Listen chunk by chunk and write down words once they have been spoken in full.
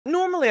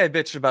normally I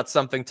bitch about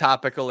something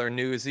topical or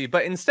newsy,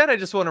 but instead I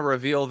just want to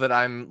reveal that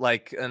I'm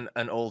like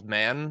an old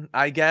man,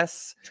 I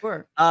guess.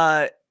 Sure.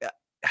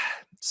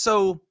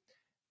 So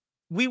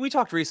we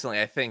talked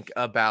recently, I think,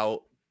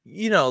 about,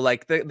 you know,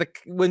 like the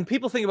when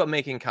people think about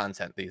making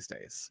content these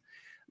days.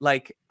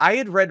 Like, I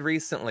had read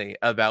recently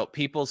about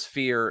people's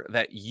fear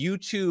that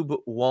YouTube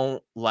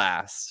won't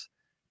last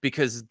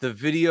because the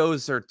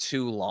videos are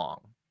too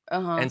long.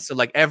 And so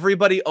like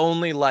everybody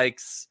only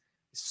likes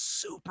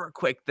super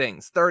quick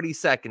things, 30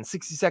 seconds,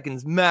 60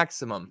 seconds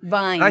maximum.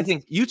 Vines. And I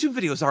think YouTube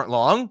videos aren't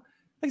long.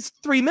 Like, it's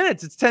 3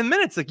 minutes, it's 10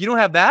 minutes. Like, you don't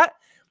have that.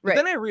 But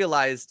then I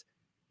realized,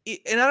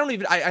 and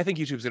I think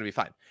YouTube's going to be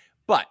fine.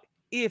 But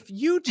if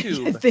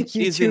YouTube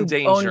is in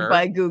danger, owned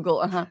by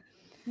Google,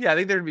 yeah, I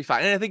think they're going to be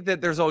fine. And I think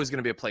that there's always going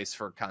to be a place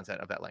for content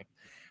of that length.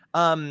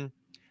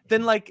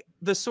 Then like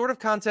the sort of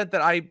content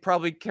that I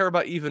probably care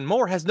about even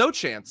more has no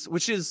chance,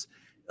 which is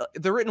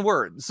the written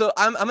word. So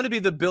I'm going to be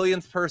the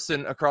billionth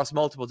person across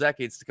multiple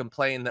decades to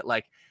complain that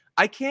like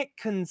I can't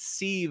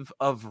conceive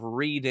of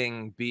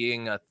reading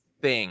being a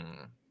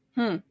thing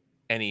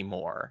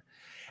anymore.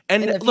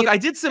 And look, I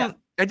did some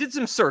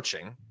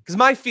searching, because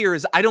my fear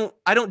is I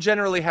don't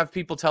generally have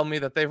people tell me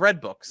that they've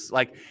read books.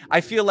 Like,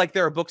 I feel like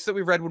there are books that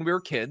we read when we were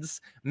kids.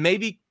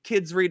 Maybe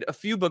kids read a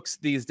few books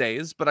these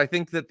days, but I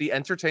think that the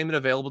entertainment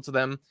available to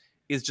them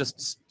is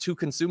just too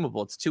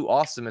consumable. It's too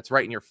awesome. It's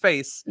right in your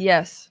face.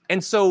 Yes.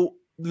 And so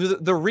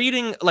the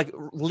reading, like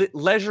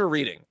leisure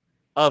reading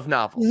of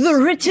novels, the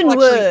written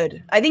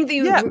word. I think that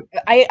you. Yeah.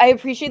 I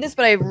appreciate this,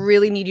 but I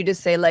really need you to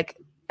say like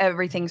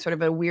everything sort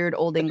of a weird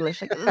old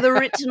English, like the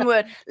written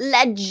word,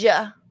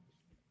 ledger.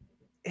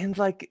 And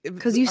like,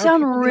 because you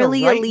sound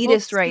really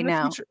elitist right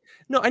now.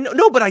 No, I know,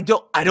 no, but I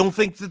don't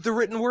think that the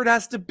written word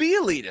has to be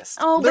elitist.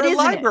 Oh, there but are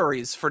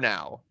libraries for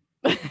now.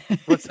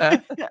 What's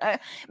that?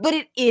 But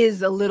it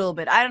is a little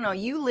bit. I don't know.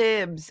 You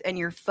libs and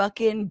your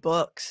fucking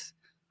books.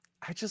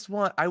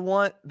 I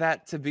want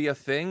that to be a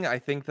thing. I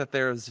think that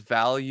there's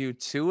value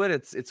to it.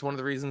 It's one of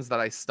the reasons that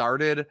I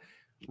started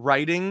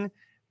writing.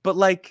 But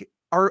like,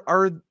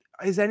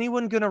 is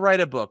anyone gonna write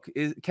a book?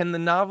 Can the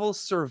novel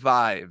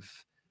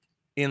survive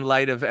in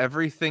light of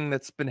everything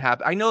that's been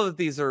happening? I know that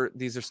these are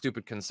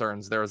stupid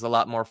concerns. There is a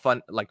lot more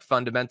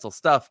fundamental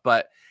stuff,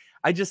 but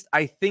I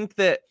think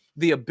that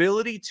the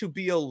ability to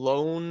be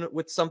alone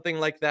with something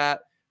like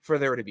that, for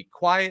there to be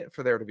quiet,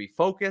 for there to be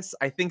focus,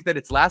 I think that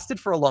it's lasted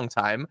for a long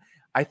time.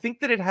 I think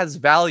that it has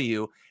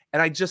value,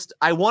 and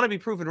I want to be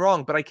proven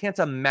wrong, but I can't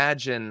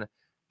imagine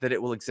that it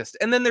will exist.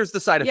 And then there's the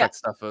side effect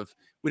stuff of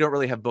we don't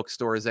really have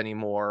bookstores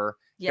anymore.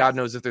 Yes. God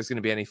knows if there's going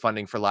to be any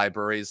funding for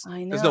libraries.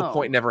 There's no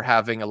point in ever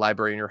having a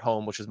library in your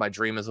home, which is my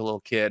dream as a little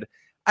kid.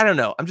 I don't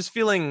know. I'm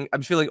feeling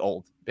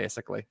old,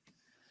 basically.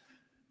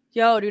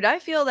 Yo, dude, I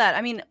feel that.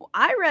 I mean,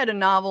 I read a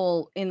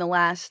novel in the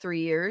last 3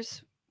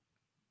 years.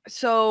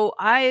 So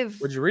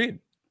What'd you read?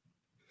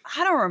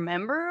 I don't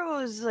remember. It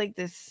was like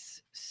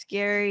this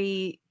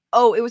scary.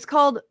 Oh, it was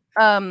called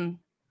Goosebumps.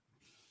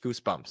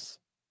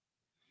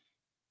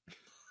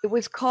 It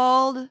was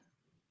called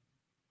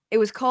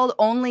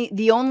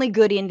The Only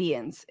Good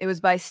Indians. It was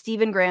by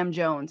Stephen Graham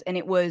Jones, and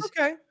it was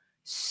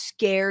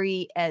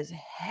scary as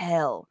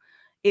hell.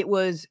 It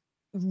was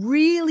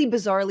really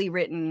bizarrely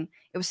written.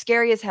 It was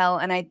scary as hell,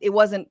 and it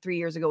wasn't 3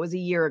 years ago. It was a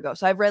year ago.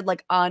 So I've read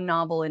like a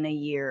novel in a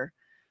year,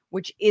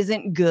 which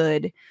isn't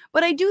good.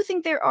 But I do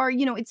think there are,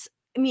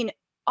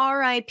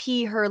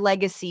 R.I.P. her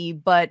legacy,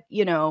 but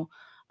J.K.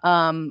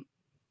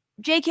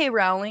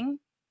 Rowling.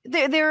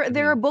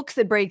 There are books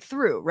that break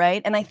through,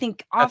 right? And I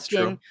think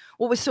often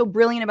what was so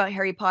brilliant about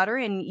Harry Potter,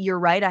 and you're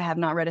right, I have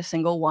not read a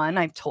single one.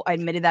 I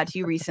admitted that to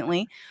you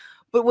recently.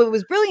 But what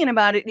was brilliant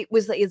about it,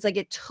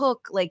 it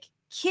took like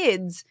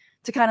kids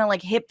to kind of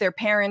like hip their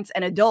parents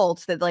and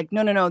adults that like,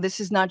 no, this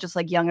is not just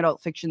like young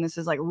adult fiction. This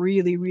is like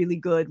really, really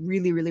good,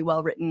 really, really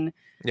well written.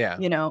 Yeah.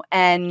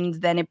 And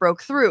then it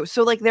broke through.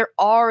 So like there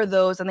are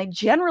those, and they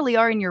generally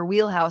are in your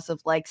wheelhouse of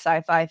like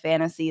sci-fi,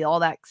 fantasy, all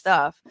that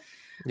stuff.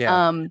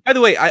 Yeah. By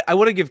the way, I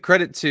want to give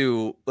credit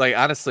to, like,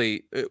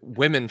 honestly,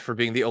 women for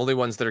being the only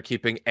ones that are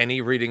keeping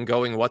any reading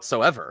going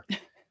whatsoever.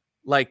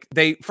 Like,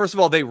 first of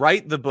all, they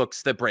write the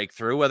books that break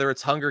through, whether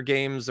it's Hunger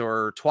Games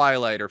or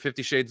Twilight or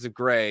 50 Shades of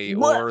Grey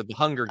or The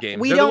Hunger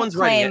Games. They're the ones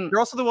writing it. They're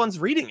also the ones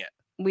reading it.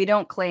 We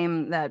don't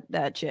claim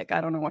that chick.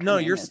 I don't know what her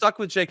name you're is. Stuck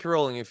with J.K.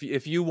 Rowling.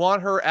 If you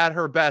want her at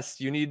her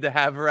best, you need to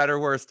have her at her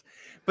worst.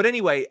 But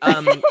anyway,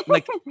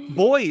 like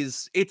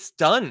boys, it's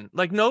done.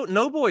 Like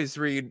no boys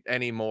read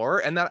anymore,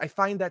 and that I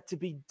find that to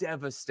be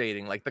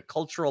devastating. Like the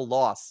cultural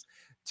loss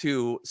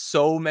to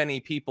so many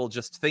people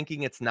just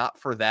thinking it's not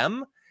for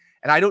them.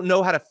 And I don't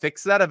know how to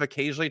fix that. I've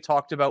occasionally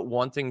talked about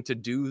wanting to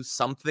do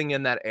something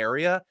in that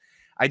area.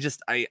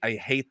 I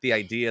hate the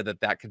idea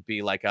that could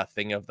be like a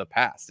thing of the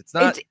past. It's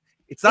not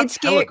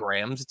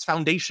telegrams. It's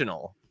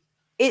foundational.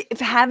 If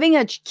having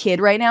a kid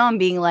right now and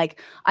being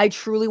like, I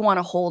truly want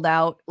to hold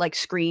out like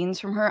screens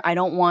from her. I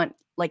don't want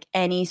like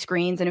any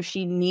screens. And if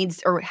she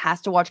needs or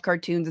has to watch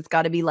cartoons, it's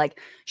got to be like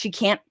she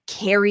can't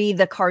carry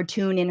the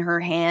cartoon in her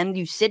hand.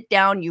 You sit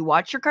down, you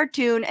watch your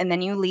cartoon, and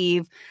then you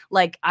leave.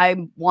 Like,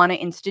 I want to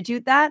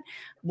institute that.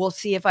 We'll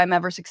see if I'm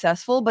ever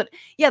successful. But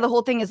yeah, the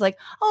whole thing is like,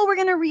 oh, we're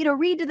gonna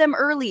read to them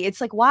early.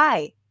 It's like,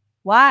 why?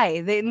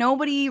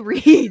 Nobody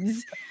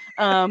reads.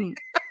 I'm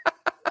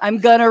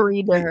gonna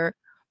read to her.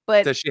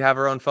 But does she have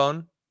her own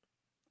phone?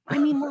 I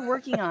mean, we're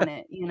working on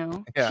it, you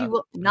know. Yeah. She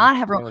will not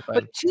have her own.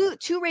 But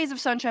two rays of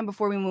sunshine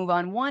before we move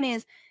on. One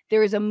is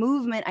there is a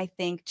movement, I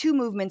think, two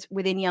movements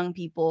within young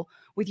people,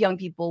 with young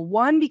people.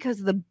 One, because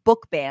of the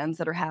book bans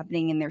that are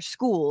happening in their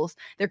schools,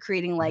 they're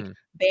creating like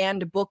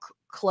banned book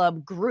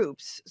club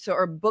groups,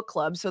 or book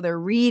clubs. So they're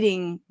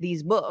reading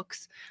these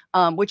books,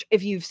 which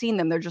if you've seen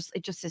them, it just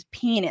says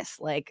penis,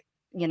 like,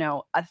 you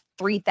know,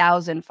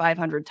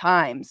 3,500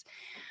 times.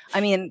 I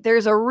mean,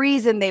 there's a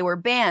reason they were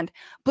banned.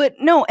 But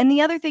no, and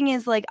the other thing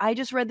is, like, I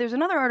just read there's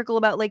another article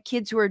about like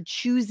kids who are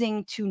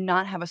choosing to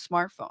not have a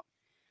smartphone.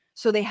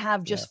 So they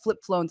have just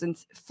flip phones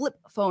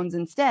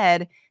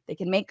instead. They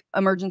can make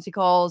emergency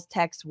calls,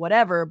 text,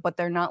 whatever, but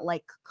they're not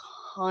like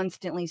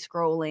constantly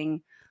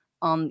scrolling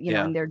on, you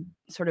know, in their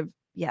sort of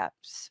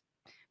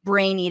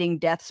brain-eating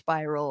death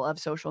spiral of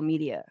social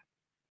media.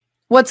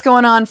 What's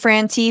going on,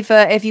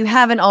 Frantifa? If you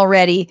haven't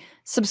already,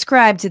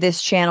 subscribe to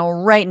this channel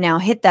right now.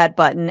 Hit that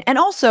button. And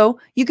also,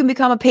 you can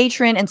become a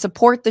patron and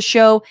support the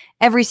show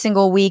every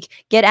single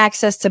week. Get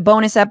access to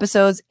bonus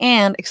episodes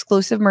and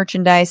exclusive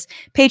merchandise.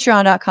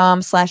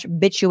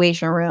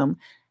 Patreon.com/bitchuationroom.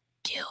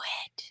 Do it.